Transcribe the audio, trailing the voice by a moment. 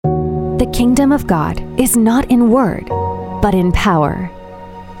kingdom of God is not in word, but in power.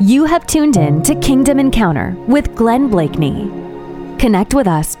 You have tuned in to Kingdom Encounter with Glenn Blakeney. Connect with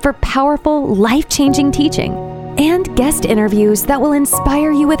us for powerful, life-changing teaching and guest interviews that will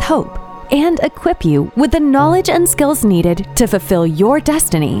inspire you with hope and equip you with the knowledge and skills needed to fulfill your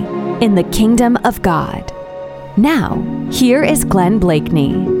destiny in the kingdom of God. Now, here is Glenn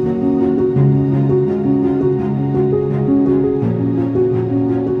Blakeney.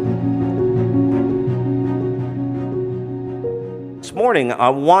 This morning, I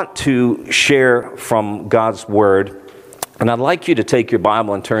want to share from God's Word, and I'd like you to take your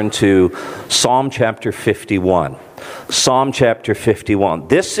Bible and turn to Psalm chapter 51. Psalm chapter 51.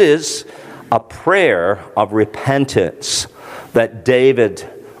 This is a prayer of repentance that David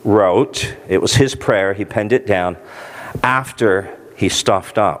wrote. It was his prayer. He penned it down after he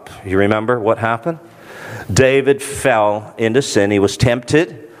stuffed up. You remember what happened? David fell into sin. He was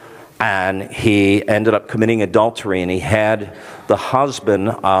tempted, and he ended up committing adultery, and he had the husband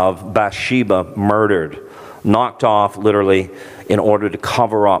of Bathsheba murdered, knocked off literally in order to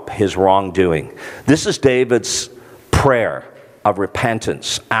cover up his wrongdoing. This is David's prayer of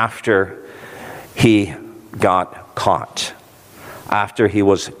repentance after he got caught, after he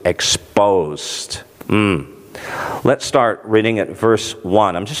was exposed. Let's start reading at verse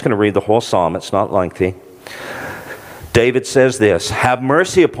 1. I'm just going to read the whole psalm. It's not lengthy. David says this, "Have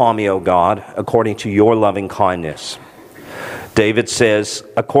mercy upon me, O God, according to your loving kindness." David says,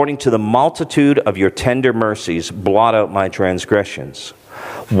 "According to the multitude of your tender mercies, blot out my transgressions.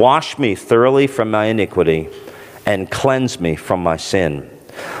 Wash me thoroughly from my iniquity and cleanse me from my sin.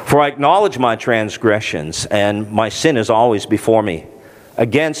 For I acknowledge my transgressions, and my sin is always before me.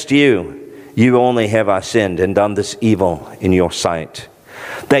 Against you, you only have I sinned and done this evil in your sight.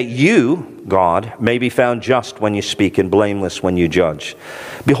 That you, God, may be found just when you speak and blameless when you judge.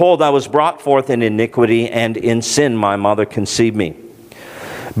 Behold, I was brought forth in iniquity, and in sin my mother conceived me.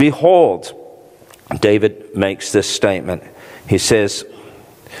 Behold," David makes this statement. He says,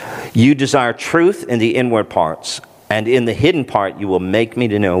 "You desire truth in the inward parts, and in the hidden part you will make me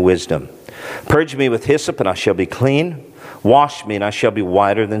to know wisdom. Purge me with hyssop, and I shall be clean. Wash me, and I shall be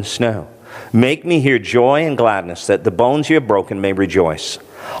whiter than snow. Make me hear joy and gladness, that the bones you have broken may rejoice.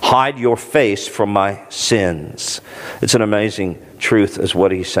 Hide your face from my sins." It's an amazing truth is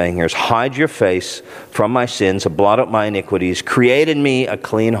what he's saying here. Is hide your face from my sins, and blot out my iniquities. Create in me a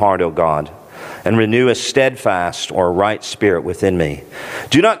clean heart, O God, and renew a steadfast or right spirit within me.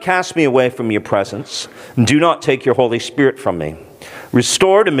 Do not cast me away from your presence, and do not take your Holy Spirit from me.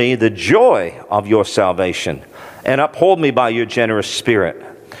 Restore to me the joy of your salvation, and uphold me by your generous spirit.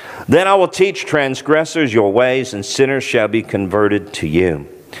 Then I will teach transgressors your ways, and sinners shall be converted to you.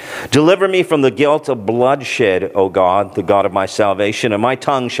 Deliver me from the guilt of bloodshed, O God, the God of my salvation, and my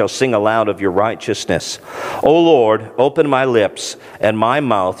tongue shall sing aloud of your righteousness. O Lord, open my lips, and my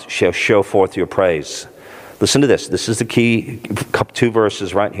mouth shall show forth your praise. Listen to this. This is the key 2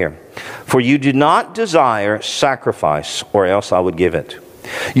 verses right here. For you do not desire sacrifice, or else I would give it.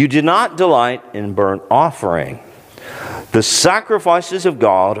 You do not delight in burnt offering. The sacrifices of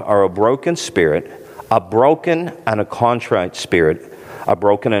God are a broken spirit, a broken and a contrite spirit, a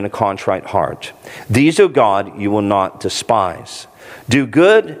broken and a contrite heart. These, O God, you will not despise. Do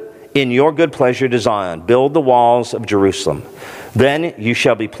good in your good pleasure to Zion. Build the walls of Jerusalem. Then you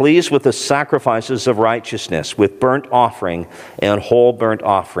shall be pleased with the sacrifices of righteousness, with burnt offering and whole burnt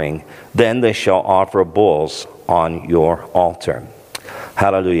offering. Then they shall offer bulls on your altar.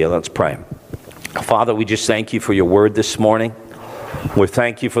 Hallelujah. Let's pray. Father, we just thank you for your word this morning. We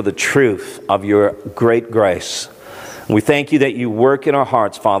thank you for the truth of your great grace. We thank you that you work in our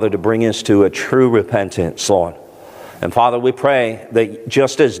hearts, Father, to bring us to a true repentance, Lord. And Father, we pray that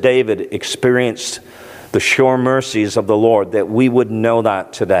just as David experienced the sure mercies of the Lord, that we would know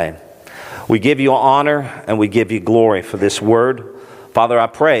that today. We give you honor and we give you glory for this word. Father, I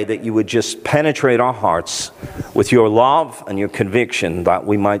pray that you would just penetrate our hearts with your love and your conviction, that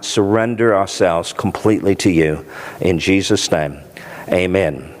we might surrender ourselves completely to you. In Jesus' name,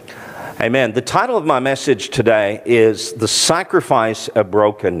 amen. Amen. The title of my message today is The Sacrifice of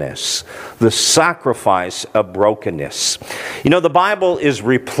Brokenness. The Sacrifice of Brokenness. You know, the Bible is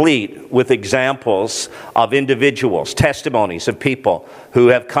replete with examples of individuals, testimonies of people who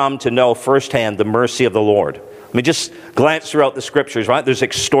have come to know firsthand the mercy of the Lord. I mean, just glance throughout the scriptures, right? There's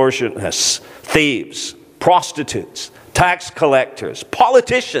extortionists, thieves, prostitutes, tax collectors,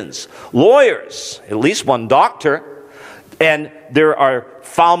 politicians, lawyers, at least one doctor, and there are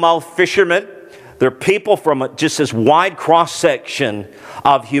foul-mouthed fishermen. They're people from just this wide cross-section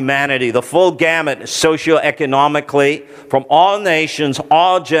of humanity, the full gamut socioeconomically, from all nations,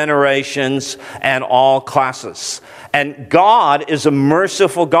 all generations, and all classes. And God is a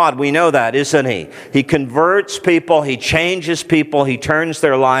merciful God. We know that, isn't He? He converts people, He changes people, He turns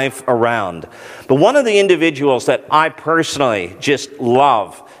their life around. But one of the individuals that I personally just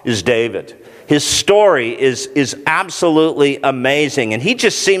love is David. His story is absolutely amazing, and he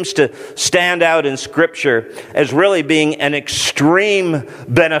just seems to stand out in Scripture as really being an extreme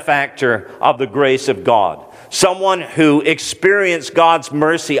benefactor of the grace of God. Someone who experienced God's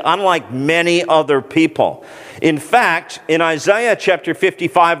mercy unlike many other people. In fact, in Isaiah chapter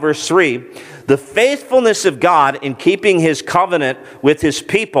 55, verse 3, the faithfulness of God in keeping His covenant with His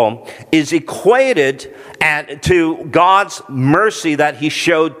people is equated to God's mercy that He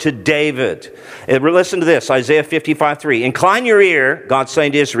showed to David. Listen to this, Isaiah 55:3. Incline your ear, God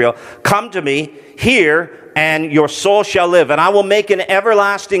saying to Israel, come to me, hear, and your soul shall live. And I will make an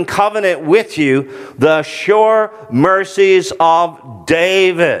everlasting covenant with you, the sure mercies of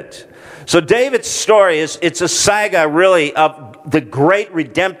David. So David's story it's a saga really of the great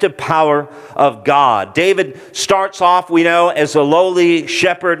redemptive power of God. David starts off, we know, as a lowly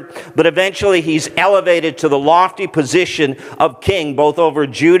shepherd, but eventually he's elevated to the lofty position of king, both over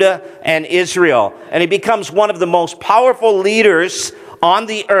Judah and Israel. And he becomes one of the most powerful leaders on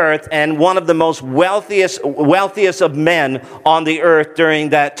the earth and one of the most wealthiest of men on the earth during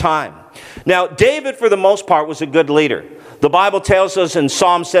that time. Now, David, for the most part, was a good leader. The Bible tells us in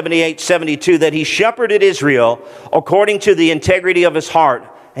Psalm 78:72 that he shepherded Israel according to the integrity of his heart,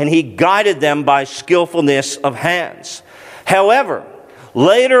 and he guided them by skillfulness of hands. However,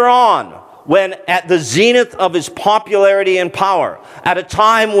 later on, when at the zenith of his popularity and power, at a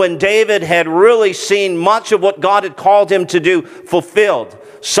time when David had really seen much of what God had called him to do fulfilled,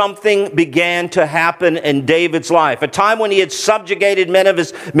 something began to happen in David's life. A time when he had subjugated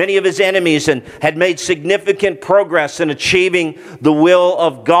many of his enemies and had made significant progress in achieving the will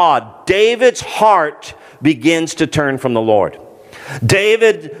of God. David's heart begins to turn from the Lord.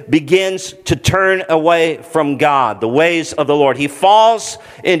 David begins to turn away from God, the ways of the Lord. He falls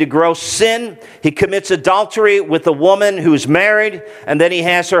into gross sin. He commits adultery with a woman who's married, and then he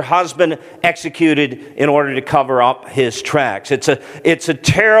has her husband executed in order to cover up his tracks. It's a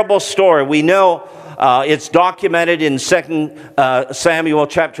terrible story. We know it's documented in 2 Samuel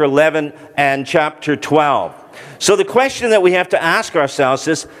chapter 11 and chapter 12. So the question that we have to ask ourselves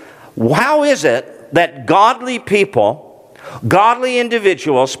is, how is it that godly people, godly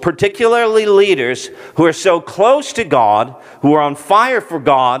individuals, particularly leaders who are so close to God, who are on fire for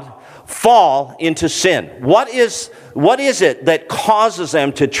God, fall into sin? What is it that causes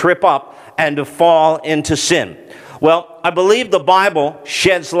them to trip up and to fall into sin? Well, I believe the Bible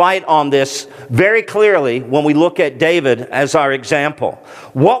sheds light on this very clearly when we look at David as our example.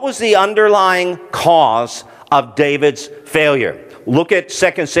 What was the underlying cause of David's failure? Look at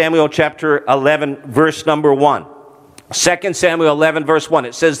 2 Samuel chapter 11, verse number 1. 2 Samuel 11, verse 1,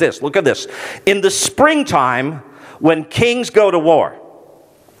 it says this. Look at this. In the springtime, when kings go to war.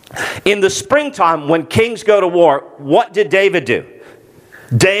 In the springtime, when kings go to war, what did David do?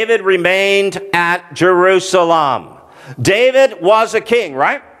 David remained at Jerusalem. David was a king,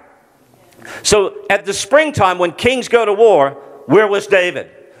 right? So at the springtime, when kings go to war, where was David?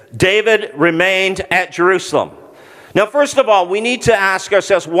 David remained at Jerusalem. Now, first of all, we need to ask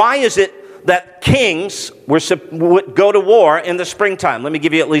ourselves, why is it that kings would go to war in the springtime? Let me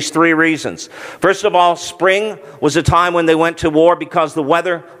give you at least 3 reasons. First of all, spring was a time when they went to war because the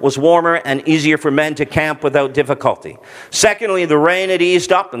weather was warmer and easier for men to camp without difficulty. Secondly, the rain had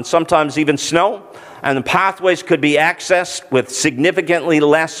eased up and sometimes even snow, and the pathways could be accessed with significantly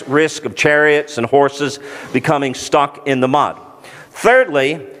less risk of chariots and horses becoming stuck in the mud.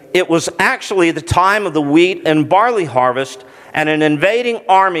 Thirdly, it was actually the time of the wheat and barley harvest, and an invading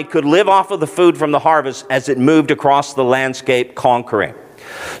army could live off of the food from the harvest as it moved across the landscape conquering.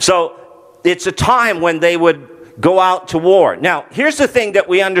 So it's a time when they would go out to war. Now, here's the thing that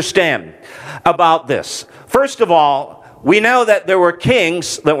we understand about this. First of all, we know that there were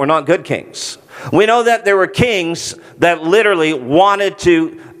kings that were not good kings. We know that there were kings that literally wanted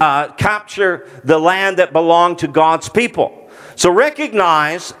to capture the land that belonged to God's people. So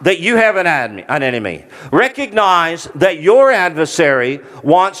recognize that you have an enemy. Recognize that your adversary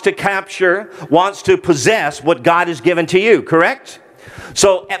wants to capture, wants to possess what God has given to you, correct?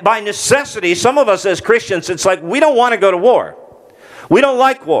 So by necessity, some of us as Christians, it's like we don't want to go to war. We don't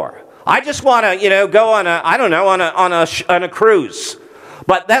like war. I just want to, go on a cruise.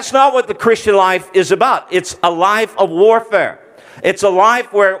 But that's not what the Christian life is about. It's a life of warfare. It's a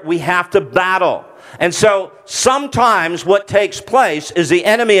life where we have to battle. And so sometimes what takes place is the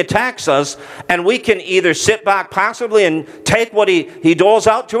enemy attacks us, and we can either sit back passively and take what he doles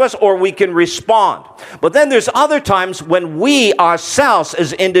out to us, or we can respond. But then there's other times when we ourselves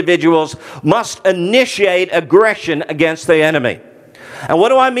as individuals must initiate aggression against the enemy. And what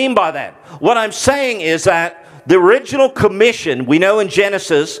do I mean by that? What I'm saying is that the original commission, we know in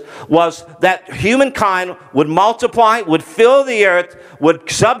Genesis, was that humankind would multiply, would fill the earth, would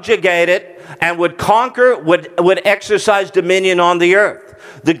subjugate it, and would conquer, would exercise dominion on the earth.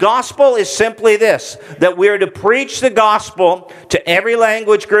 The gospel is simply this, that we're to preach the gospel to every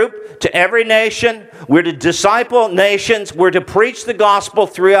language group, to every nation. We're to disciple nations. We're to preach the gospel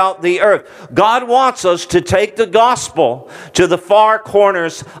throughout the earth. God wants us to take the gospel to the far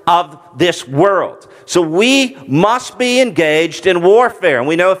corners of this world. So we must be engaged in warfare. And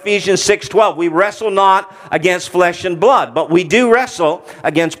we know Ephesians 6:12, we wrestle not against flesh and blood, but we do wrestle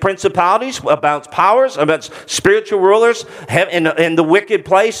against principalities, against powers, against spiritual rulers in the wicked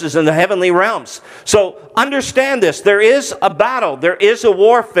places in the heavenly realms. So understand this. There is a battle. There is a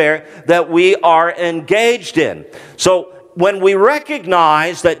warfare that we are engaged in. So when we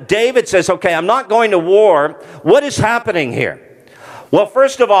recognize that David says, okay, I'm not going to war, what is happening here? Well,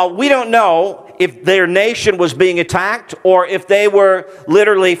 first of all, we don't know if their nation was being attacked or if they were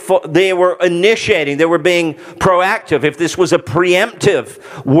literally, they were initiating, they were being proactive, if this was a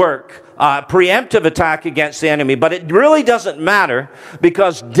preemptive work, preemptive attack against the enemy. But it really doesn't matter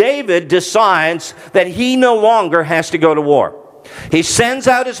because David decides that he no longer has to go to war. He sends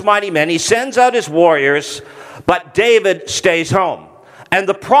out his mighty men, he sends out his warriors, but David stays home. And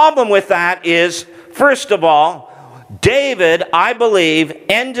the problem with that is, first of all, David, I believe,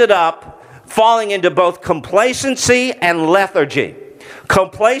 ended up falling into both complacency and lethargy.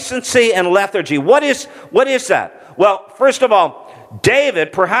 Complacency and lethargy. What is that? Well, first of all,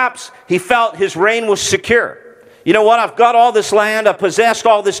 David, perhaps he felt his reign was secure. You know what? I've got all this land. I've possessed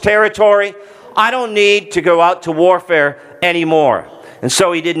all this territory. I don't need to go out to warfare anymore. And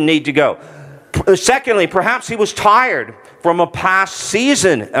so he didn't need to go. Secondly, perhaps he was tired from a past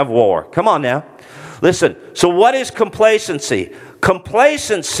season of war. Come on now. Listen, so what is complacency?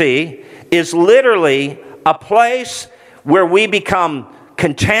 Complacency is literally a place where we become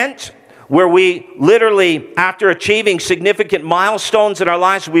content, where we literally, after achieving significant milestones in our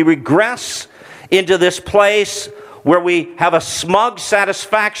lives, we regress into this place where we have a smug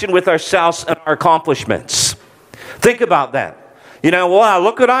satisfaction with ourselves and our accomplishments. Think about that. You know, wow,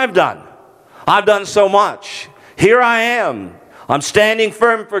 look what I've done. I've done so much. Here I am. I'm standing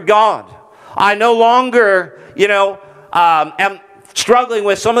firm for God. I no longer, am struggling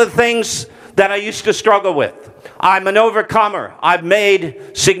with some of the things that I used to struggle with. I'm an overcomer. I've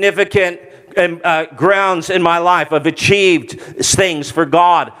made significant grounds in my life. I've achieved things for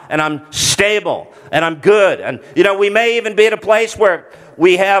God, and I'm stable, and I'm good. And, we may even be at a place where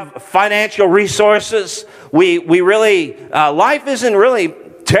we have financial resources. We really, life isn't really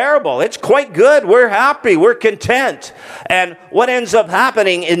terrible. It's quite good. We're happy. We're content. And what ends up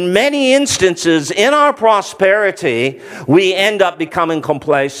happening in many instances in our prosperity, we end up becoming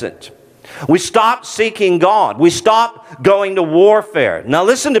complacent. We stop seeking God. We stop going to warfare. Now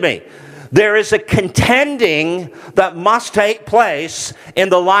listen to me. There is a contending that must take place in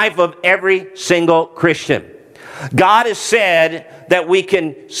the life of every single Christian. God has said that we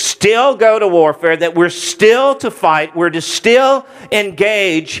can still go to warfare, that we're still to fight, we're to still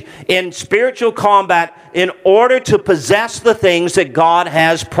engage in spiritual combat in order to possess the things that God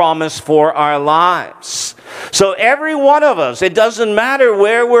has promised for our lives. So every one of us, it doesn't matter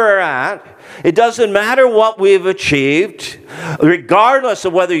where we're at, it doesn't matter what we've achieved, regardless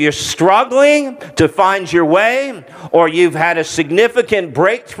of whether you're struggling to find your way or you've had a significant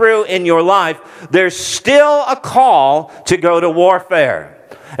breakthrough in your life, there's still a call to go to warfare.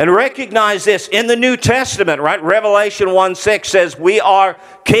 And recognize this in the New Testament, right? Revelation 1:6 says we are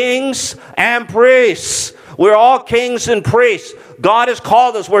kings and priests. We're all kings and priests. God has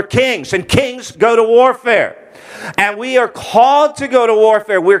called us. We're kings, and kings go to warfare. And we are called to go to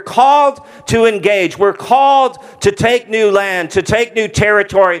warfare. We're called to engage. We're called to take new land, to take new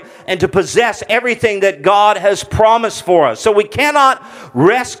territory, and to possess everything that God has promised for us. So we cannot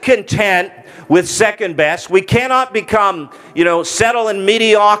rest content with second best. We cannot become, settle in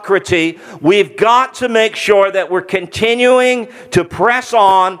mediocrity. We've got to make sure that we're continuing to press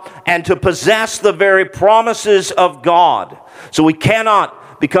on and to possess the very promises of God. So we cannot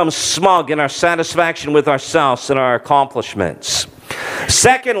become smug in our satisfaction with ourselves and our accomplishments.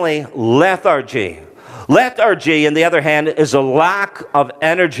 Secondly, lethargy. Lethargy, on the other hand, is a lack of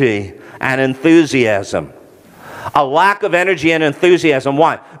energy and enthusiasm. A lack of energy and enthusiasm.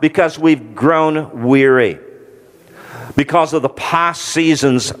 Why? Because we've grown weary. Because of the past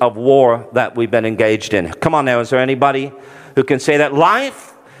seasons of war that we've been engaged in. Come on now, is there anybody who can say that?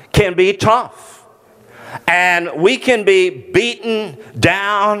 Life can be tough. And we can be beaten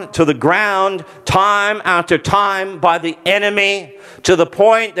down to the ground time after time by the enemy, to the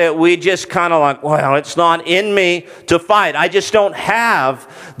point that we just kind of like, well, it's not in me to fight. I just don't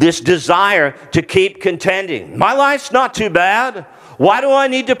have this desire to keep contending. My life's not too bad. Why do I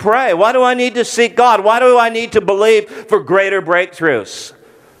need to pray? Why do I need to seek God? Why do I need to believe for greater breakthroughs?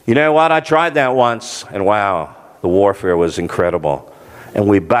 You know what? I tried that once, and wow, the warfare was incredible. And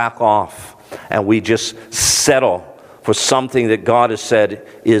we back off. And we just settle for something that God has said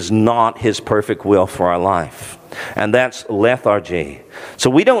is not His perfect will for our life. And that's lethargy. So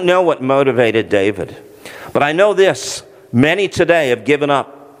we don't know what motivated David. But I know this. Many today have given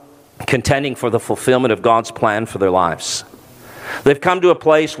up contending for the fulfillment of God's plan for their lives. They've come to a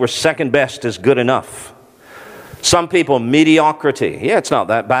place where second best is good enough. Some people, mediocrity. Yeah, it's not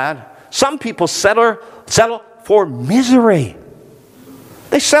that bad. Some people settle for misery.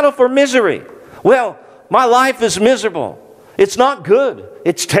 They settle for misery. Well, my life is miserable. It's not good.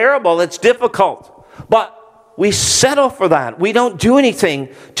 It's terrible. It's difficult. But we settle for that. We don't do anything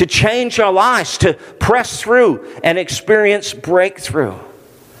to change our lives, to press through and experience breakthrough.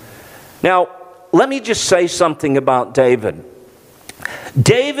 Now, let me just say something about David.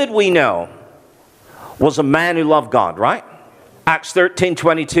 David, we know, was a man who loved God, right? Acts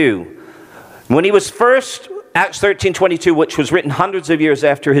 13:22. When he was first, Acts 13:22, which was written hundreds of years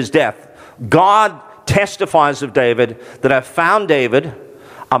after his death, God testifies of David that I found David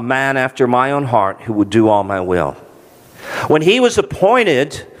a man after my own heart who would do all my will. When he was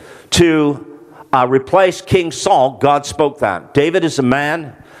appointed to replace King Saul, God spoke that. David is a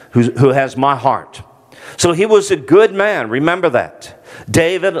man who has my heart. So he was a good man. Remember that.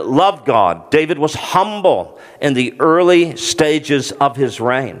 David loved God. David was humble in the early stages of his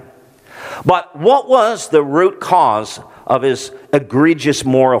reign. But what was the root cause of his egregious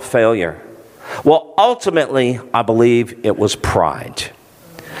moral failure? Well, ultimately, I believe it was pride.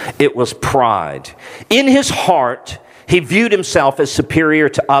 It was pride. In his heart, he viewed himself as superior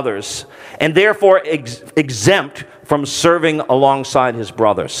to others and therefore exempt from serving alongside his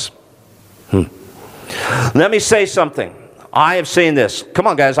brothers. Let me say something. I have seen this. Come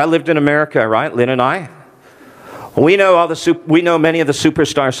on, guys. I lived in America, right? Lynn and I. We know many of the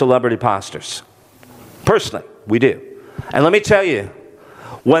superstar celebrity pastors. Personally, we do. And let me tell you,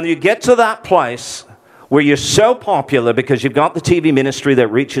 when you get to that place where you're so popular because you've got the TV ministry that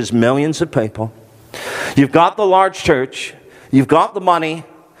reaches millions of people, you've got the large church, you've got the money,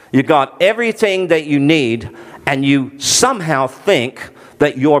 you've got everything that you need, and you somehow think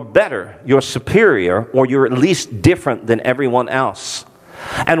that you're better, you're superior, or you're at least different than everyone else.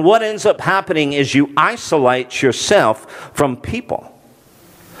 And what ends up happening is you isolate yourself from people.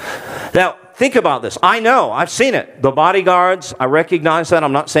 Now, think about this. I know, I've seen it. The bodyguards, I recognize that.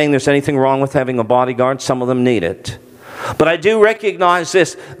 I'm not saying there's anything wrong with having a bodyguard. Some of them need it. But I do recognize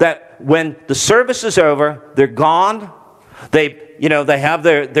this, that when the service is over, they're gone. They have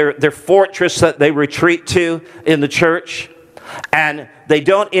their fortress that they retreat to in the church, and they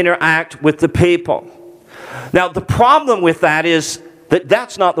don't interact with the people. Now, the problem with that is that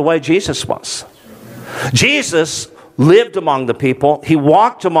that's not the way Jesus was. Jesus lived among the people. He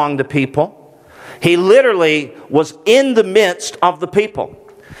walked among the people. He literally was in the midst of the people.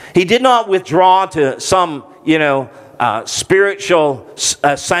 He did not withdraw to some, spiritual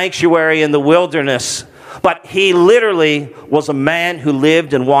sanctuary in the wilderness. But he literally was a man who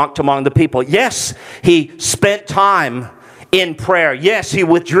lived and walked among the people. Yes, he spent time in prayer. Yes, he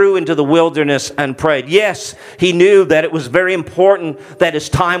withdrew into the wilderness and prayed. Yes, he knew that it was very important that his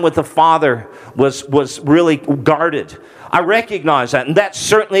time with the Father was really guarded. I recognize that. And that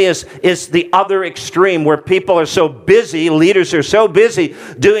certainly is the other extreme, where people are so busy, leaders are so busy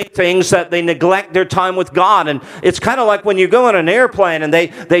doing things that they neglect their time with God. And it's kind of like when you go on an airplane and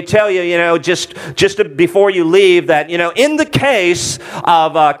they tell you, just before you leave that, in the case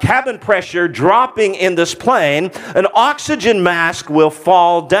of cabin pressure dropping in this plane, an oxygen mask will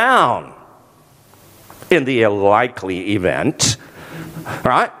fall down in the unlikely event,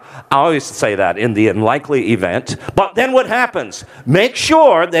 right? I always say that, in the unlikely event. But then what happens? Make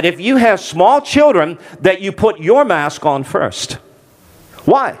sure that if you have small children, that you put your mask on first.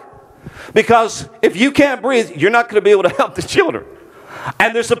 Why? Because if you can't breathe, you're not going to be able to help the children.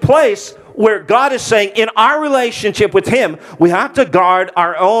 And there's a place where God is saying in our relationship with Him, we have to guard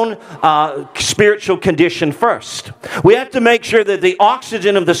our own spiritual condition first. We have to make sure that the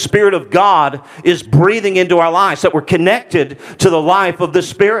oxygen of the Spirit of God is breathing into our lives, that we're connected to the life of the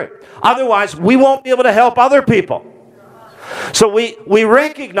Spirit. Otherwise, we won't be able to help other people. So we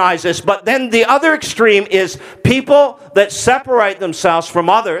recognize this, but then the other extreme is people that separate themselves from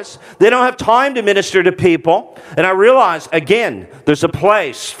others. They don't have time to minister to people. And I realize, again, there's a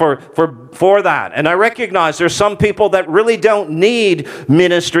place for that. And I recognize there's some people that really don't need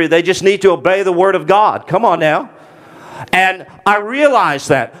ministry. They just need to obey the Word of God. Come on now. And I realize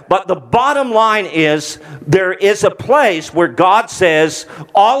that. But the bottom line is there is a place where God says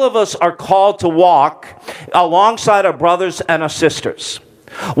all of us are called to walk alongside our brothers and our sisters.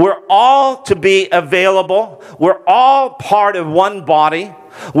 We're all to be available. We're all part of one body.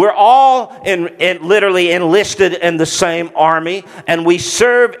 We're all literally enlisted in the same army, and we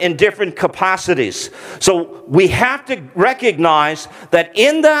serve in different capacities. So we have to recognize that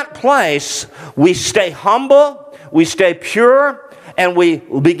in that place, we stay humble, we stay pure, and we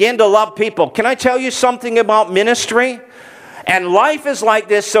begin to love people. Can I tell you something about ministry? And life is like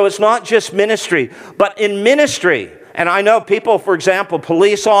this, so it's not just ministry. But in ministry, and I know people, for example,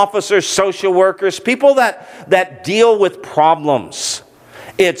 police officers, social workers, people that deal with problems.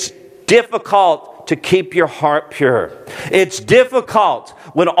 It's difficult to keep your heart pure. It's difficult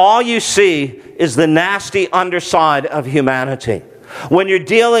when all you see is the nasty underside of humanity. When you're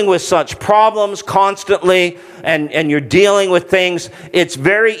dealing with such problems constantly and you're dealing with things, it's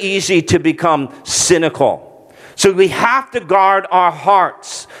very easy to become cynical. So we have to guard our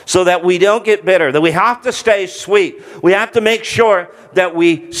hearts so that we don't get bitter, that we have to stay sweet. We have to make sure that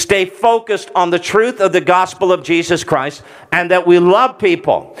we stay focused on the truth of the gospel of Jesus Christ and that we love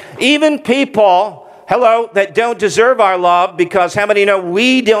people. Even people, that don't deserve our love, because how many know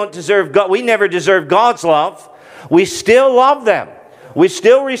we don't deserve God? We never deserve God's love. We still love them. We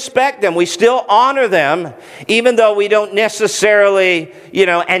still respect them. We still honor them, even though we don't necessarily,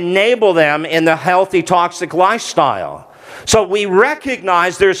 enable them in the healthy, toxic lifestyle. So we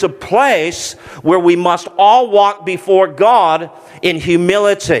recognize there's a place where we must all walk before God in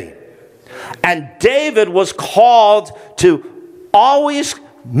humility. And David was called to always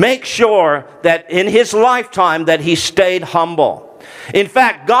make sure that in his lifetime that he stayed humble. In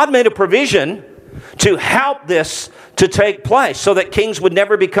fact, God made a provision to help this to take place so that kings would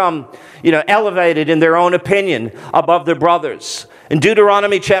never become, elevated in their own opinion above their brothers. In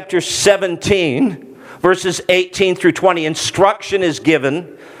Deuteronomy chapter 17, verses 18 through 20, instruction is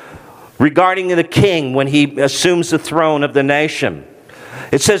given regarding the king when he assumes the throne of the nation.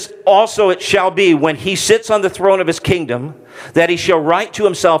 It says, also it shall be when he sits on the throne of his kingdom that he shall write to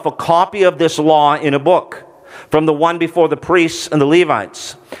himself a copy of this law in a book from the one before the priests and the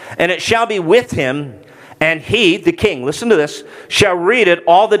Levites. And it shall be with him, and he, the king, listen to this, shall read it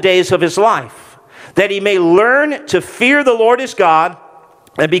all the days of his life, that he may learn to fear the Lord his God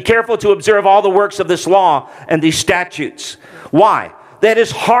and be careful to observe all the works of this law and these statutes. Why? That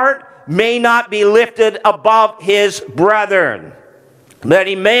his heart may not be lifted above his brethren, that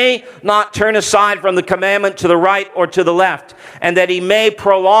he may not turn aside from the commandment to the right or to the left, and that he may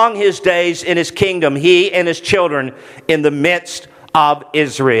prolong his days in his kingdom, he and his children, in the midst of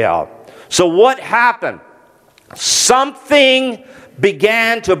Israel. So what happened? Something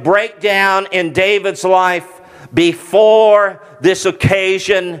began to break down in David's life before this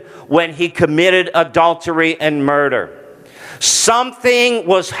occasion when he committed adultery and murder. Something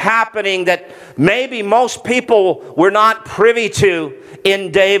was happening that maybe most people were not privy to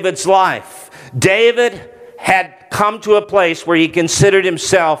in David's life. David had come to a place where he considered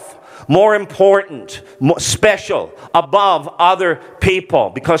himself more important, more special, above other people,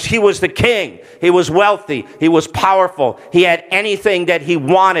 because he was the king. He was wealthy. He was powerful. He had anything that he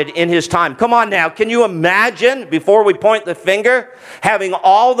wanted in his time. Come on now. Can you imagine, before we point the finger, having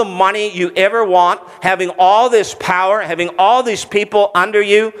all the money you ever want, having all this power, having all these people under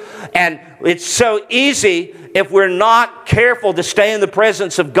you? And it's so easy, if we're not careful to stay in the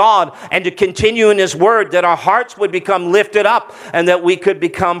presence of God and to continue in His Word, that our hearts would become lifted up and that we could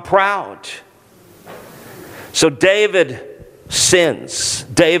become proud. So David sins.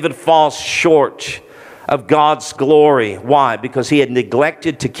 David falls short of God's glory. Why? Because he had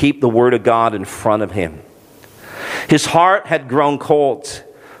neglected to keep the Word of God in front of him. His heart had grown cold.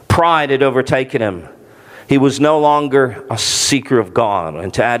 Pride had overtaken him. He was no longer a seeker of God.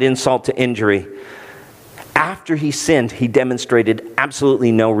 And to add insult to injury, after he sinned, he demonstrated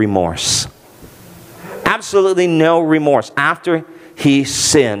absolutely no remorse. Absolutely no remorse. After he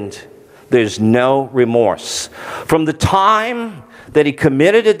sinned, there's no remorse. From the time that he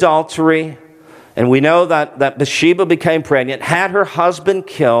committed adultery, and we know that Bathsheba became pregnant, had her husband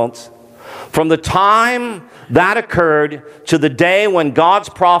killed, from the time that occurred to the day when God's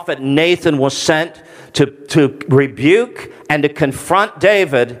prophet Nathan was sent to rebuke and to confront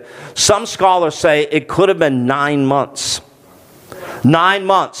David, some scholars say it could have been 9 months. 9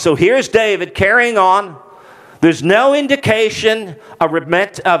 months. So here's David carrying on. There's no indication of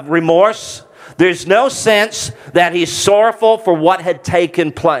remorse. There's no sense that he's sorrowful for what had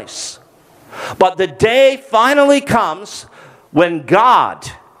taken place. But the day finally comes when God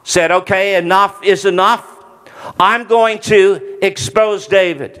said, okay, enough is enough. I'm going to expose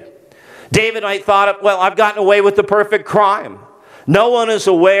David. David, I thought, well, I've gotten away with the perfect crime. No one is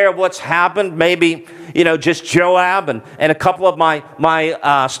aware of what's happened. Maybe, just Joab and a couple of my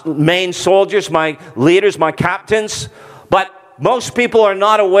main soldiers, my leaders, my captains. But most people are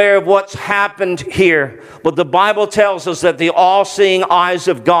not aware of what's happened here. But the Bible tells us that the all-seeing eyes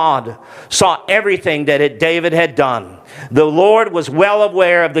of God saw everything that David had done. The Lord was well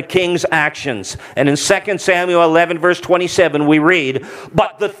aware of the king's actions. And in 2 Samuel 11, verse 27, we read,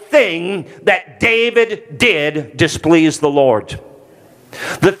 "But the thing that David did displeased the Lord."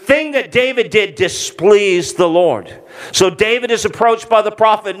 The thing that David did displeased the Lord. So David is approached by the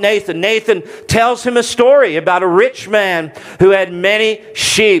prophet Nathan. Nathan tells him a story about a rich man who had many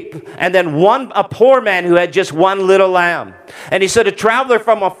sheep, and then a poor man who had just one little lamb. And he said, a traveler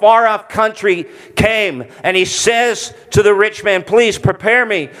from a far-off country came, and he says to the rich man, please prepare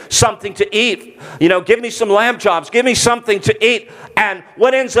me something to eat. Give me some lamb chops. Give me something to eat. And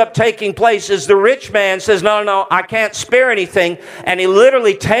what ends up taking place is the rich man says, no, I can't spare anything. And he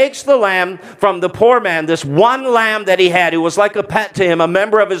literally takes the lamb from the poor man, this one lamb that he had, who was like a pet to him, a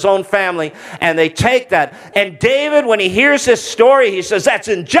member of his own family, and they take that. And David, when he hears this story, he says, that's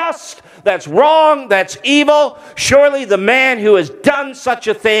unjust, that's wrong, that's evil. Surely the man who has done such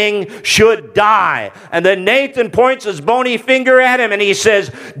a thing should die. And then Nathan points his bony finger at him and he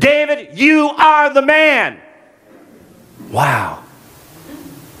says, David, you are the man. Wow.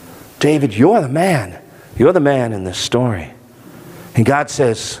 David, you're the man. You're the man in this story. And God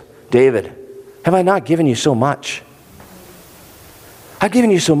says, David, have I not given you so much? I've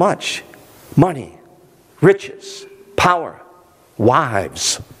given you so much. Money, riches, power,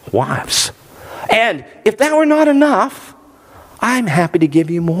 wives. And if that were not enough, I'm happy to give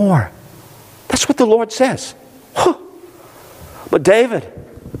you more. That's what the Lord says. But David,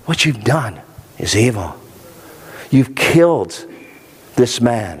 what you've done is evil. You've killed this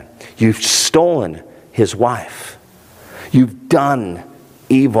man. You've stolen his wife. You've done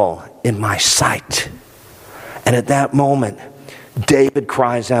evil in my sight. And at that moment, David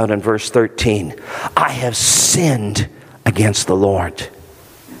cries out in verse 13, I have sinned against the Lord.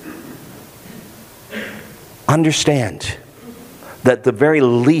 Understand that the very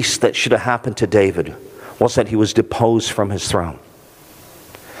least that should have happened to David was that he was deposed from his throne.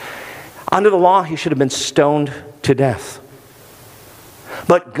 Under the law, he should have been stoned to death.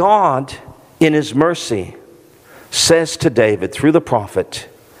 But God, in his mercy, says to David through the prophet,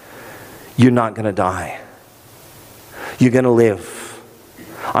 you're not going to die. You're going to live.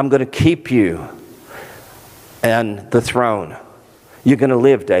 I'm going to keep you and the throne. You're going to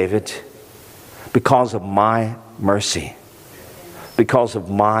live, David, because of my mercy. Because of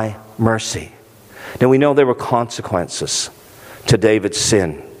my mercy. Now we know there were consequences to David's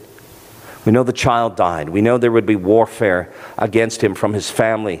sin. We know the child died. We know there would be warfare against him from his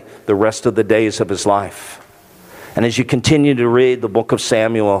family the rest of the days of his life. And as you continue to read the book of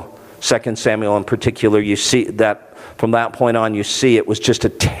Samuel, 2 Samuel in particular, you see that from that point on, you see it was just a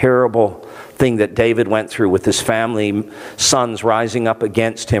terrible thing that David went through with his family, sons rising up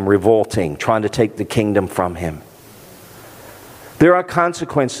against him, revolting, trying to take the kingdom from him. There are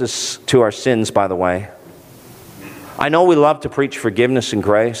consequences to our sins, by the way. I know we love to preach forgiveness and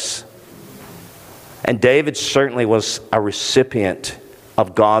grace. And David certainly was a recipient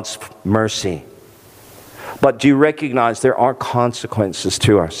of God's mercy. But do you recognize there are consequences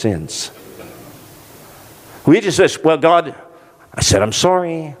to our sins? We just say, well, God, I said, I'm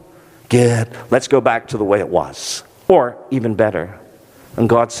sorry. Good. Let's go back to the way it was. Or even better. And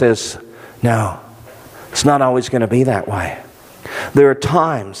God says, no, it's not always going to be that way. There are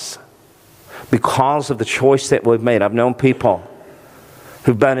times, because of the choice that we've made, I've known people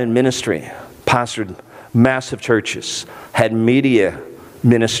who've been in ministry, pastored massive churches, had media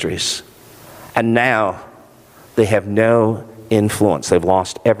ministries, and now they have no influence. They've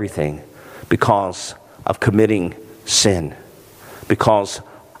lost everything because of committing sin, because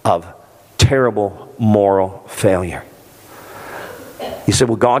of terrible moral failure. You say,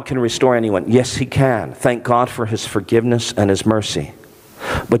 well, God can restore anyone. Yes, He can. Thank God for His forgiveness and His mercy.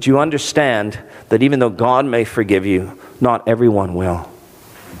 But you understand that even though God may forgive you, not everyone will.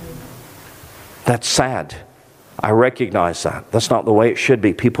 That's sad. I recognize that. That's not the way it should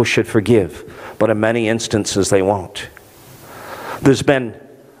be. People should forgive. But in many instances, they won't. There's been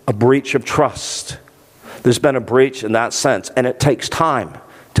a breach of trust. There's been a breach in that sense. And it takes time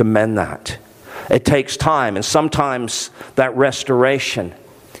to mend that. It takes time. And sometimes that restoration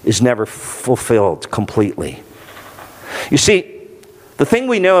is never fulfilled completely. You see, the thing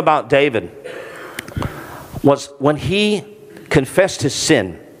we know about David was when he confessed his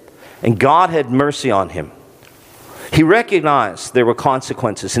sin and God had mercy on him, he recognized there were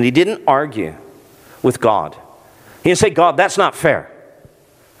consequences and he didn't argue with God. He didn't say, God, that's not fair.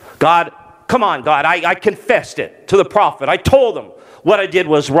 God, come on, God, I confessed it to the prophet. I told him what I did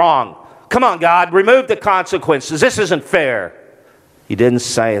was wrong. Come on, God, remove the consequences. This isn't fair. He didn't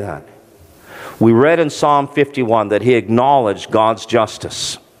say that. We read in Psalm 51 that he acknowledged God's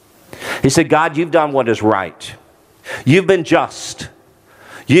justice. He said, God, you've done what is right. You've been just.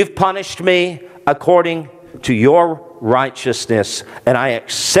 You've punished me according to your righteousness, and I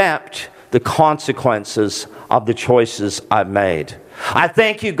accept the consequences of the choices I've made. I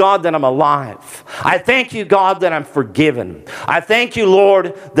thank you, God, that I'm alive. I thank you, God, that I'm forgiven. I thank you,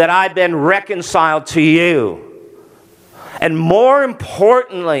 Lord, that I've been reconciled to you. And more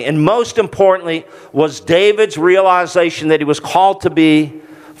importantly, and most importantly, was David's realization that he was called to be,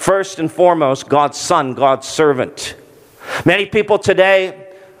 first and foremost, God's son, God's servant. Many people today,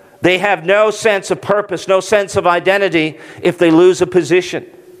 they have no sense of purpose, no sense of identity if they lose a position.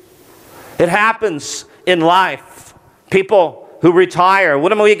 It happens in life. People who retire,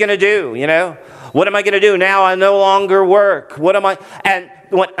 what am I going to do? You know, what am I going to do now? I no longer work. And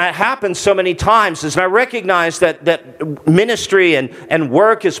what happens so many times is, and I recognize that ministry and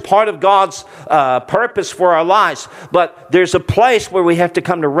work is part of God's purpose for our lives, but there's a place where we have to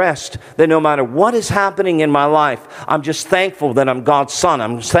come to rest, that no matter what is happening in my life, I'm just thankful that I'm God's son.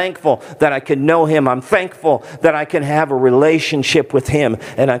 I'm thankful that I can know Him. I'm thankful that I can have a relationship with Him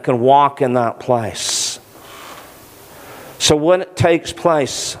and I can walk in that place. So when it takes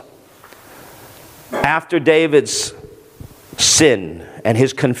place after David's sin and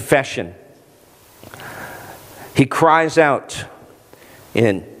his confession, he cries out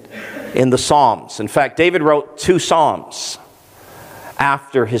in the Psalms. In fact, David wrote 2 Psalms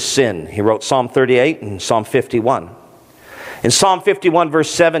after his sin. He wrote Psalm 38 and Psalm 51. In Psalm 51, verse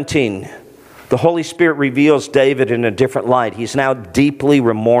 17, the Holy Spirit reveals David in a different light. He's now deeply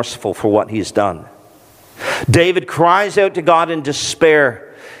remorseful for what he's done. David cries out to God in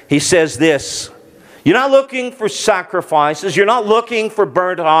despair. He says this, you're not looking for sacrifices. You're not looking for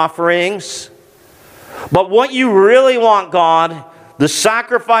burnt offerings. But what you really want, God, the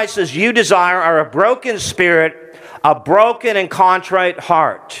sacrifices you desire are a broken spirit, a broken and contrite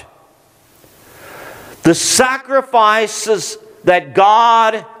heart. The sacrifices that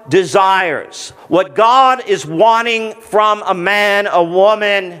God desires, what God is wanting from a man, a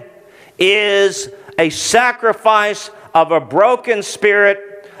woman, is a sacrifice of a broken spirit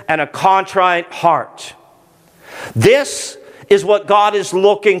and a contrite heart. This is what God is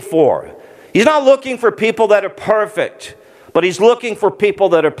looking for. He's not looking for people that are perfect, but He's looking for people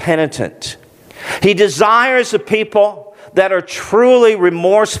that are penitent. He desires a people that are truly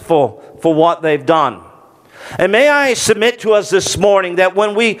remorseful for what they've done. And may I submit to us this morning that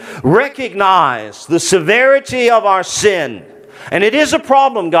when we recognize the severity of our sin, and it is a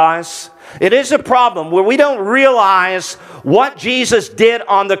problem, guys, it is a problem where we don't realize what Jesus did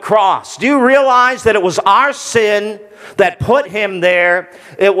on the cross. Do you realize that it was our sin that put Him there?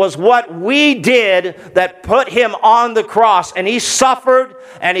 It was what we did that put Him on the cross. And He suffered,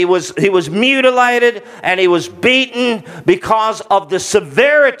 and He was mutilated, and He was beaten because of the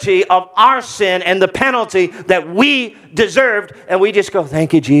severity of our sin and the penalty that we deserved. And we just go,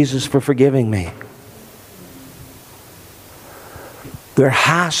 thank you, Jesus, for forgiving me. There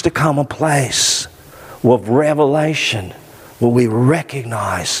has to come a place of revelation where we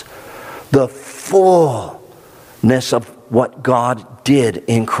recognize the fullness of what God did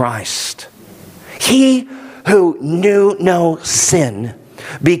in Christ. He who knew no sin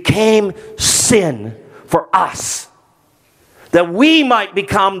became sin for us, that we might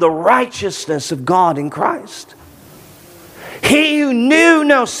become the righteousness of God in Christ. He who knew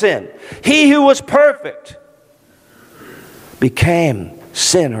no sin, He who was perfect, became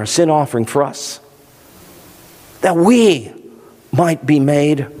sin, or a sin offering for us, that we might be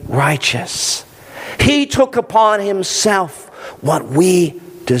made righteous. He took upon Himself what we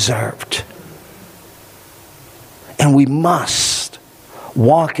deserved. And we must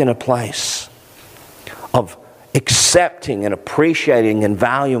walk in a place of accepting and appreciating and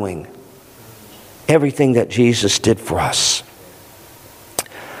valuing everything that Jesus did for us.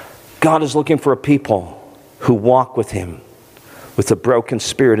 God is looking for a people who walk with Him with a broken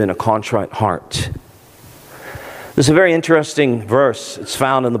spirit and a contrite heart. There's a very interesting verse. It's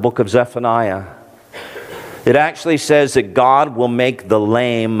found in the book of Zephaniah. It actually says that God will make the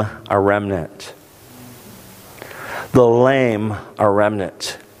lame a remnant. The lame a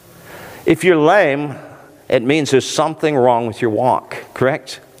remnant. If you're lame, it means there's something wrong with your walk,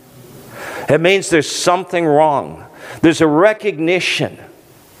 correct? It means there's something wrong. There's a recognition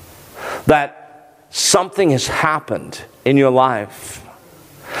that something has happened in your life.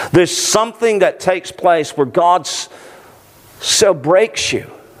 There's something that takes place where God so breaks you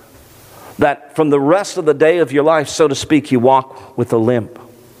that from the rest of the day of your life, so to speak, you walk with a limp.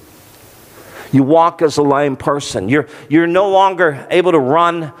 You walk as a lame person. You're no longer able to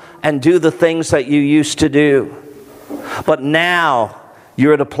run and do the things that you used to do. But now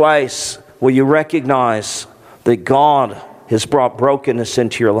you're at a place where you recognize that God has brought brokenness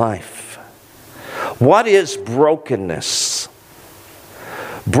into your life. What is brokenness?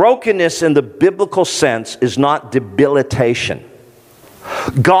 Brokenness in the biblical sense is not debilitation.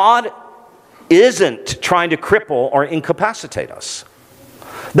 God isn't trying to cripple or incapacitate us.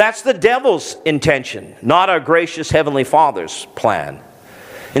 That's the devil's intention, not our gracious Heavenly Father's plan.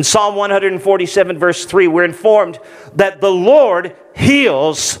 In Psalm 147 verse 3, we're informed that the Lord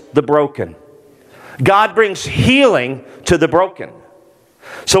heals the broken. God brings healing to the broken.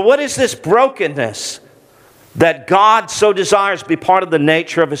 So what is this brokenness that God so desires to be part of the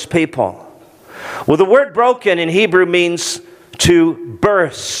nature of His people? Well, the word broken in Hebrew means to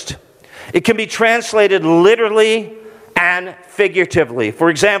burst. It can be translated literally and figuratively. For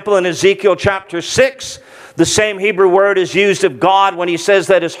example, in Ezekiel chapter 6, the same Hebrew word is used of God when He says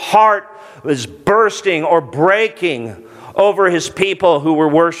that His heart was bursting or breaking over His people who were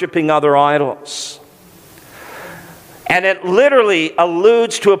worshiping other idols. And it literally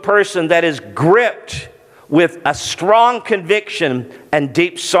alludes to a person that is gripped with a strong conviction and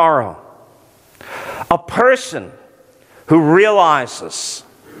deep sorrow. A person who realizes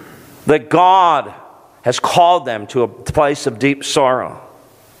that God has called them to a place of deep sorrow.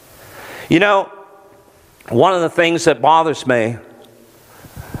 You know, one of the things that bothers me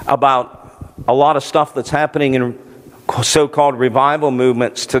about a lot of stuff that's happening in so-called revival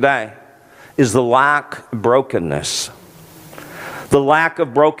movements today is the lack of brokenness. The lack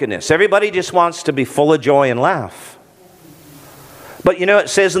of brokenness. Everybody just wants to be full of joy and laugh. But you know, it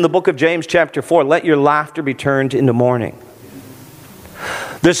says in the book of James chapter 4, let your laughter be turned into mourning.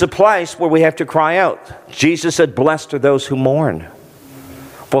 There's a place where we have to cry out. Jesus said, blessed are those who mourn,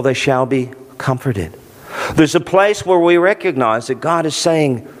 for they shall be comforted. There's a place where we recognize that God is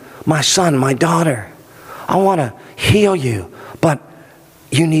saying, my son, my daughter, I want to heal you, but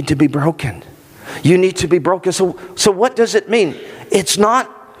you need to be broken. You need to be broken. So what does it mean? It's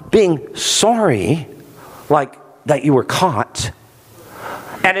not being sorry, like that you were caught.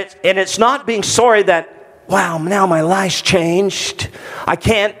 And it's not being sorry that, wow, now my life's changed. I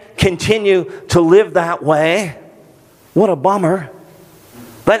can't continue to live that way. What a bummer.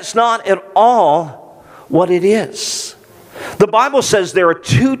 That's not at all what it is. The Bible says there are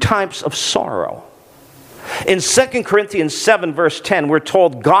two types of sorrow. In 2 Corinthians 7 verse 10, we're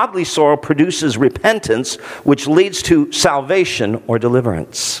told godly sorrow produces repentance, which leads to salvation or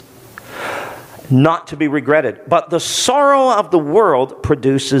deliverance. Not to be regretted. But the sorrow of the world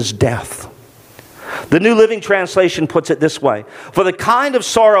produces death. The New Living Translation puts it this way: for the kind of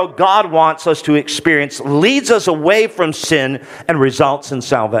sorrow God wants us to experience leads us away from sin and results in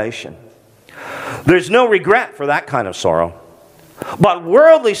salvation. There's no regret for that kind of sorrow. But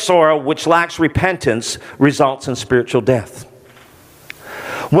worldly sorrow, which lacks repentance, results in spiritual death.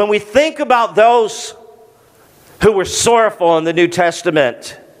 When we think about those who were sorrowful in the New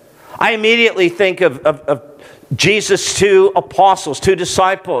Testament, I immediately think of Jesus' two apostles, two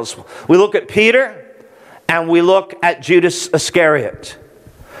disciples. We look at Peter and we look at Judas Iscariot.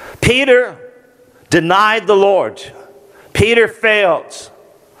 Peter denied the Lord. Peter failed.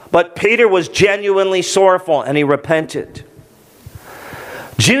 But Peter was genuinely sorrowful and he repented.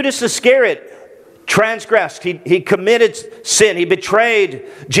 Judas Iscariot transgressed. He committed sin. He betrayed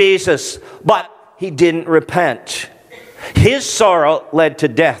Jesus, but he didn't repent. His sorrow led to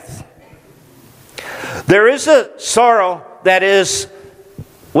death. There is a sorrow that is,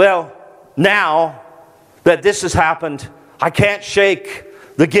 well, now that this has happened, I can't shake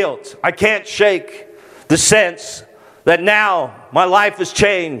the guilt. I can't shake the sense that now my life has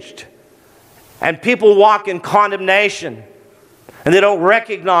changed. And people walk in condemnation. And they don't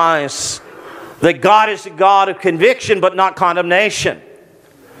recognize that God is a God of conviction but not condemnation.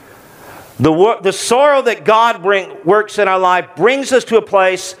 The sorrow that God works in our life brings us to a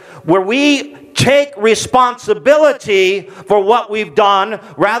place where we take responsibility for what we've done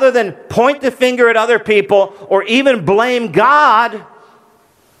rather than point the finger at other people or even blame God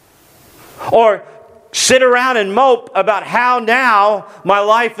or sit around and mope about how now my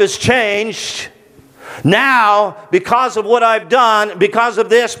life has changed. Now, because of what I've done, because of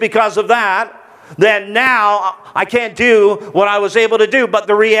this, because of that, then now I can't do what I was able to do. But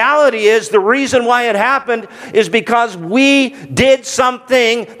the reality is, the reason why it happened is because we did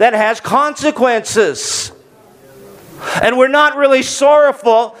something that has consequences. And we're not really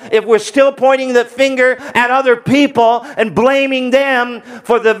sorrowful if we're still pointing the finger at other people and blaming them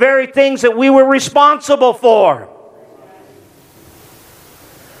for the very things that we were responsible for.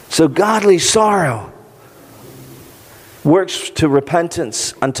 So godly sorrow works to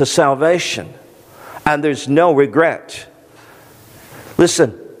repentance unto salvation. And there's no regret.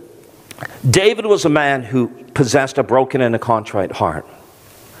 Listen, David was a man who possessed a broken and a contrite heart.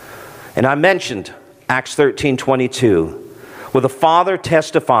 And I mentioned Acts 13:22, where the Father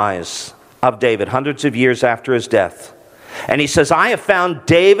testifies of David hundreds of years after his death. And he says, I have found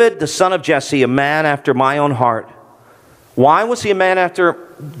David, the son of Jesse, a man after my own heart. Why was he a man after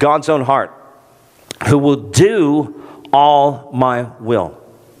God's own heart? Who will do all my will.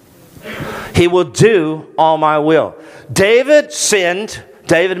 He will do all my will. David sinned.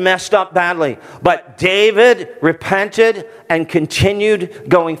 David messed up badly. But David repented and continued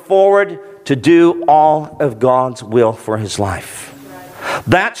going forward to do all of God's will for his life.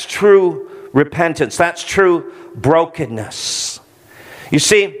 That's true repentance. That's true brokenness. You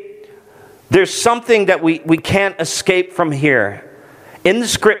see, there's something that we can't escape from here. In the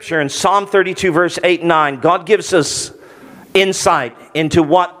scripture, in Psalm 32, verse 8 and 9, God gives us insight into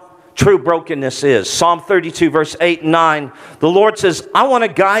what true brokenness is. Psalm 32, verse 8 and 9, the Lord says, I want to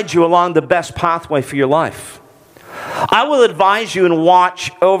guide you along the best pathway for your life. I will advise you and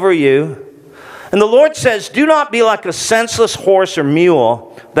watch over you. And the Lord says, do not be like a senseless horse or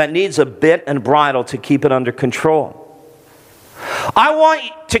mule that needs a bit and bridle to keep it under control. I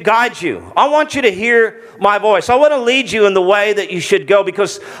want to guide you. I want you to hear my voice. I want to lead you in the way that you should go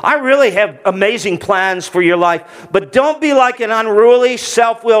because I really have amazing plans for your life. But don't be like an unruly,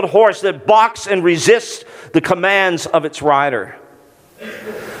 self-willed horse that balks and resists the commands of its rider.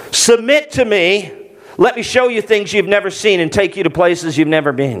 Submit to me. Let me show you things you've never seen and take you to places you've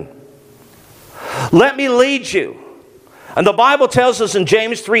never been. Let me lead you. And the Bible tells us in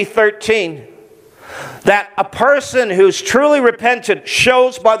James 3:13 that a person who's truly repentant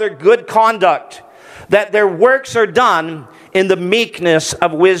shows by their good conduct that their works are done in the meekness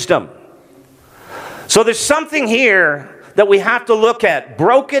of wisdom. So there's something here that we have to look at.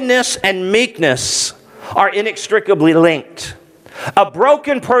 Brokenness and meekness are inextricably linked. A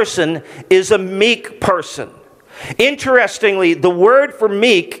broken person is a meek person. Interestingly, the word for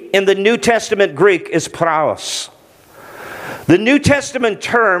meek in the New Testament Greek is praos. The New Testament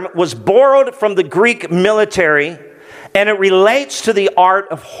term was borrowed from the Greek military, and it relates to the art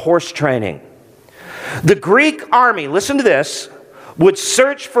of horse training. The Greek army, listen to this, would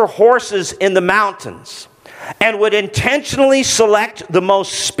search for horses in the mountains and would intentionally select the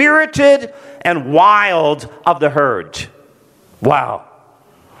most spirited and wild of the herd. Wow.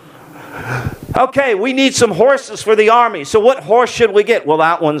 Okay, we need some horses for the army. So what horse should we get? Well,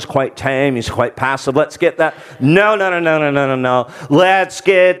 that one's quite tame. He's quite passive. Let's get that. No. Let's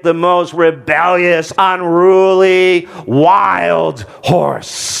get the most rebellious, unruly, wild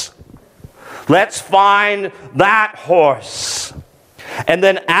horse. Let's find that horse. And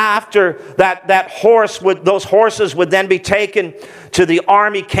then after that horse, those horses would then be taken to the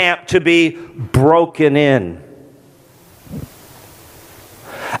army camp to be broken in.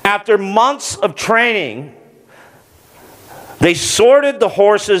 After months of training, they sorted the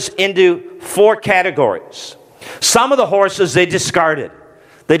horses into 4 categories. Some of the horses they discarded.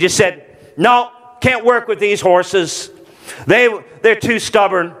 They just said, no, can't work with these horses. They're too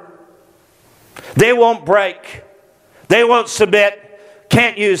stubborn. They won't break. They won't submit.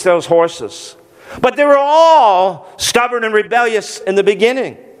 Can't use those horses. But they were all stubborn and rebellious in the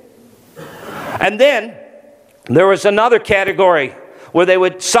beginning. And then there was another category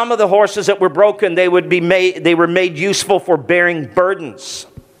where some of the horses that were broken, they were made useful for bearing burdens.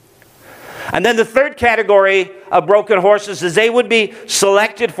 And then the third category of broken horses is they would be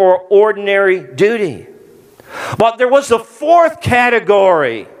selected for ordinary duty. But there was a fourth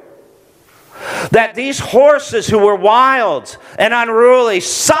category That these horses who were wild and unruly,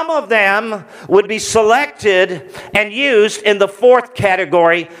 some of them would be selected and used in the fourth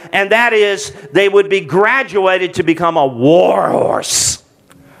category, and that is they would be graduated to become a war horse.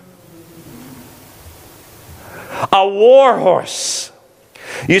 A war horse.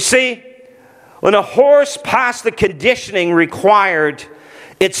 You see, when a horse passed the conditioning required,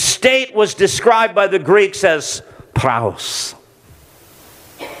 its state was described by the Greeks as praus.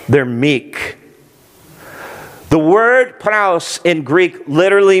 They're meek. The word praus in Greek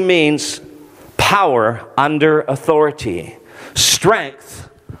literally means power under authority, strength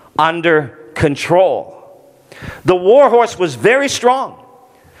under control. The war horse was very strong.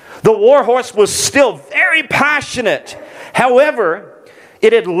 The war horse was still very passionate. However,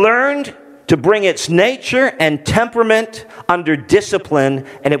 it had learned to bring its nature and temperament under discipline,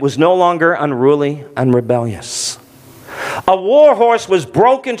 and it was no longer unruly and rebellious. A war horse was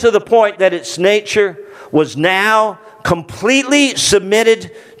broken to the point that its nature was now completely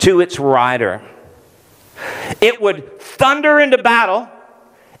submitted to its rider. It would thunder into battle.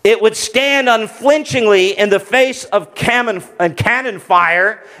 It would stand unflinchingly in the face of cannon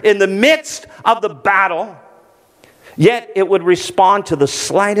fire in the midst of the battle. Yet it would respond to the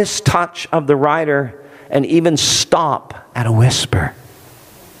slightest touch of the rider and even stop at a whisper.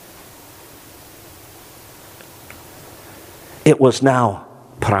 It was now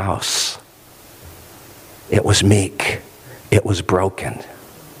praus. It was meek. It was broken.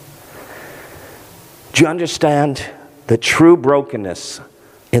 Do you understand that true brokenness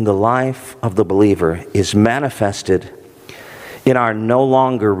in the life of the believer is manifested in our no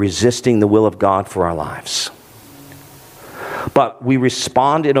longer resisting the will of God for our lives? But we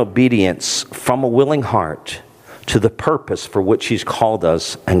respond in obedience from a willing heart to the purpose for which He's called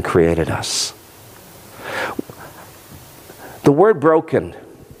us and created us. The word broken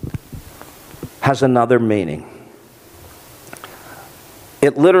has another meaning.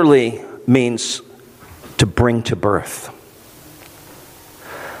 It literally means to bring to birth.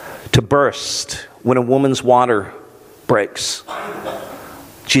 To burst when a woman's water breaks.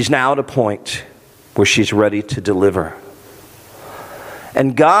 She's now at a point where she's ready to deliver.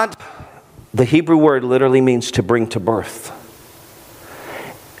 And God, the Hebrew word literally means to bring to birth.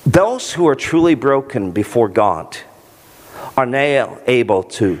 Those who are truly broken before God are now able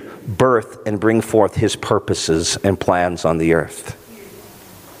to birth and bring forth His purposes and plans on the earth.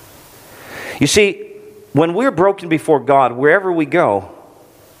 You see, when we're broken before God, wherever we go,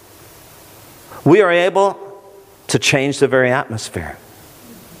 we are able to change the very atmosphere.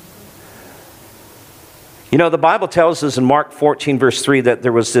 You know, the Bible tells us in Mark 14, verse 3, that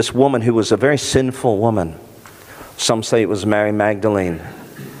there was this woman who was a very sinful woman. Some say it was Mary Magdalene.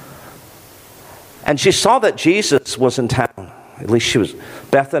 And she saw that Jesus was in town. At least she was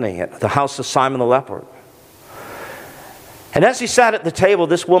Bethany, at the house of Simon the leper. And as he sat at the table,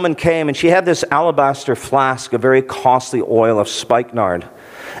 this woman came, and she had this alabaster flask, a very costly oil of spikenard.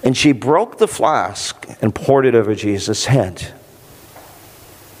 And she broke the flask and poured it over Jesus' head.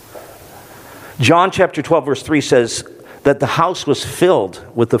 John chapter 12, verse 3 says that the house was filled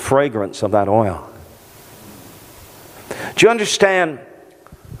with the fragrance of that oil. Do you understand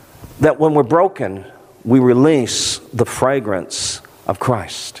that when we're broken, we release the fragrance of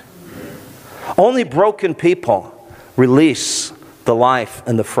Christ? Only broken people release the life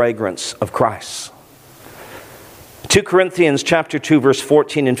and the fragrance of Christ. 2 Corinthians chapter 2, verse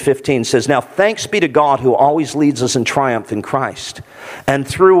 14 and 15 says, "Now thanks be to God who always leads us in triumph in Christ, and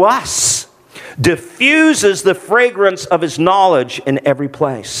through us diffuses the fragrance of His knowledge in every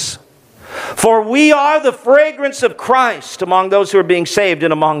place. For we are the fragrance of Christ among those who are being saved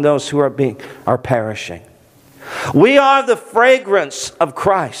and among those who are perishing." We are the fragrance of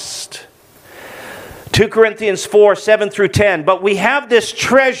Christ. 2 Corinthians 4, 7 through 10. "But we have this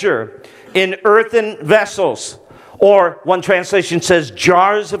treasure in earthen vessels," or one translation says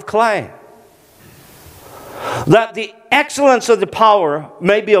jars of clay, "that the excellence of the power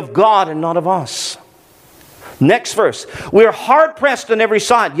may be of God and not of us." Next verse. "We are hard pressed on every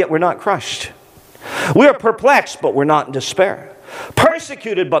side, yet we're not crushed. We are perplexed, but we're not in despair.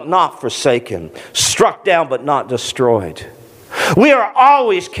 Persecuted, but not forsaken. Struck down, but not destroyed. We are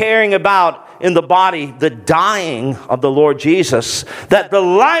always carrying about in the body the dying of the Lord Jesus, that the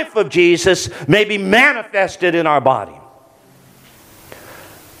life of Jesus may be manifested in our body."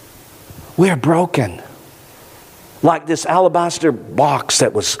 We are broken, like this alabaster box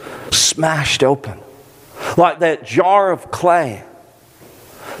that was smashed open, like that jar of clay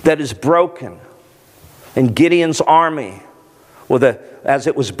that is broken. In Gideon's army, as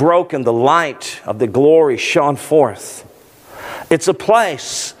it was broken, the light of the glory shone forth. It's a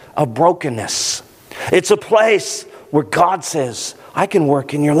place of brokenness. It's a place where God says, I can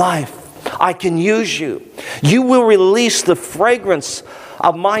work in your life. I can use you. You will release the fragrance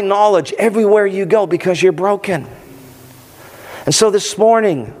of my knowledge everywhere you go because you're broken. And so this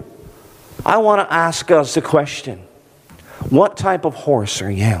morning, I want to ask us a question. What type of horse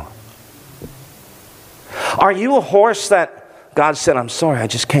are you? Are you a horse that God said, I'm sorry, I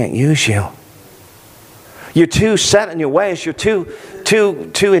just can't use you? You're too set in your ways. You're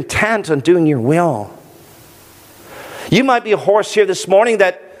too intent on doing your will. You might be a horse here this morning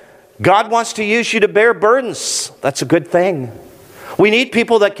that God wants to use you to bear burdens. That's a good thing. We need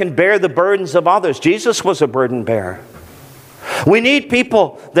people that can bear the burdens of others. Jesus was a burden bearer. We need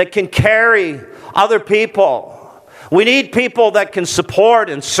people that can carry other people. We need people that can support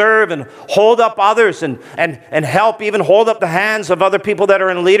and serve and hold up others and help even hold up the hands of other people that are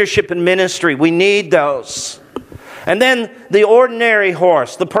in leadership and ministry. We need those. And then the ordinary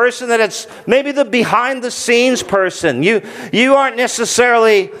horse, the person that it's maybe the behind-the-scenes person. You aren't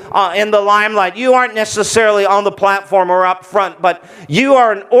necessarily in the limelight. You aren't necessarily on the platform or up front, but you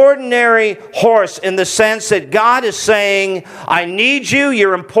are an ordinary horse in the sense that God is saying, I need you.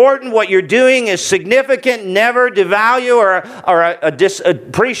 You're important. What you're doing is significant. Never devalue or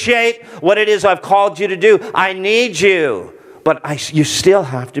disappreciate what it is I've called you to do. I need you. But you still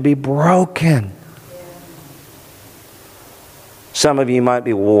have to be broken. Some of you might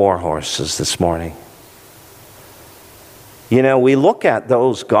be war horses this morning. You know, we look at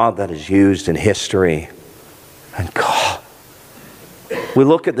those God that is used in history, and God, we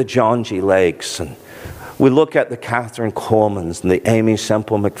look at the John G. Lakes, and we look at the Catherine Colemans and the Amy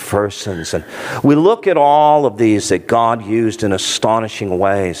Semple McPhersons, and we look at all of these that God used in astonishing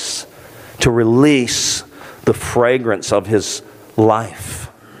ways to release the fragrance of His life.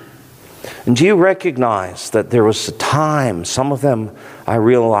 And do you recognize that there was a time, some of them, I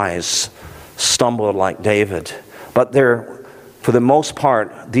realize, stumbled like David. But for the most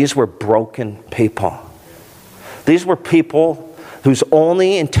part, these were broken people. These were people whose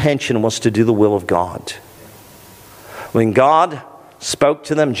only intention was to do the will of God. When God spoke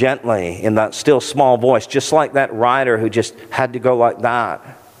to them gently in that still small voice, just like that rider who just had to go like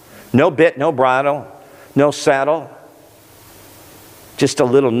that. No bit, no bridle, no saddle. Just a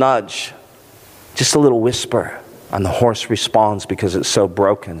little nudge. Just a little whisper, and the horse responds because it's so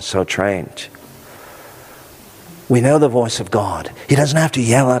broken, so trained. We know the voice of God. He doesn't have to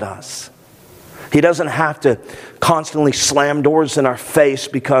yell at us. He doesn't have to constantly slam doors in our face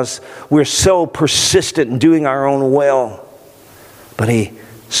because we're so persistent in doing our own will. But He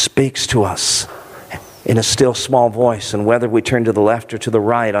speaks to us in a still small voice, and whether we turn to the left or to the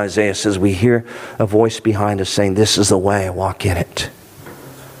right, Isaiah says, we hear a voice behind us saying, this is the way, walk in it.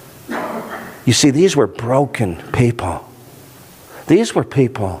 You see, these were broken people. These were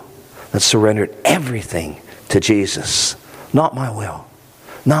people that surrendered everything to Jesus. Not my will.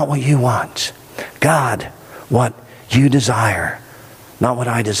 Not what you want. God, what you desire. Not what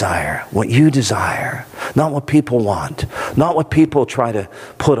I desire. What you desire. Not what people want. Not what people try to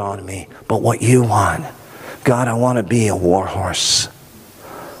put on me. But what you want. God, I want to be a war horse.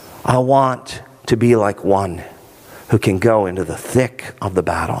 I want to be like one who can go into the thick of the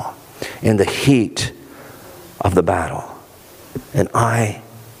battle. In the heat of the battle. And I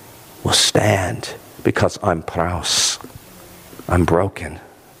will stand because I'm praus. I'm broken.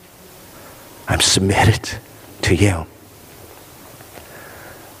 I'm submitted to you.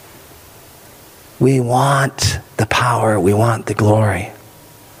 We want the power. We want the glory.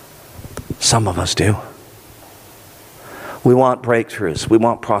 Some of us do. We want breakthroughs. We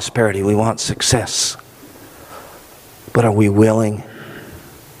want prosperity. We want success. But are we willing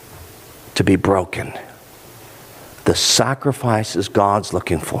to be broken? The sacrifices God's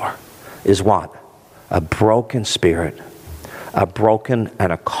looking for is what? A broken spirit, a broken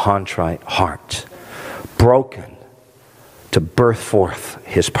and a contrite heart. Broken to birth forth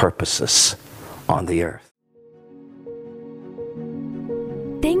His purposes on the earth.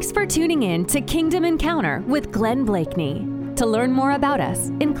 Thanks for tuning in to Kingdom Encounter with Glenn Blakeney. To learn more about us,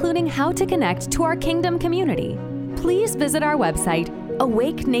 including how to connect to our Kingdom community, please visit our website,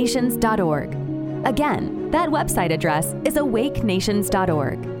 awakenations.org. Again, that website address is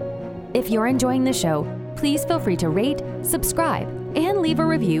awakenations.org. If you're enjoying the show, please feel free to rate, subscribe, and leave a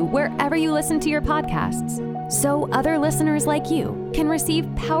review wherever you listen to your podcasts, so other listeners like you can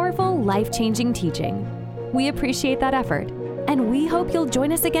receive powerful, life-changing teaching. We appreciate that effort, and we hope you'll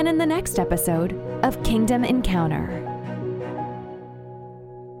join us again in the next episode of Kingdom Encounter.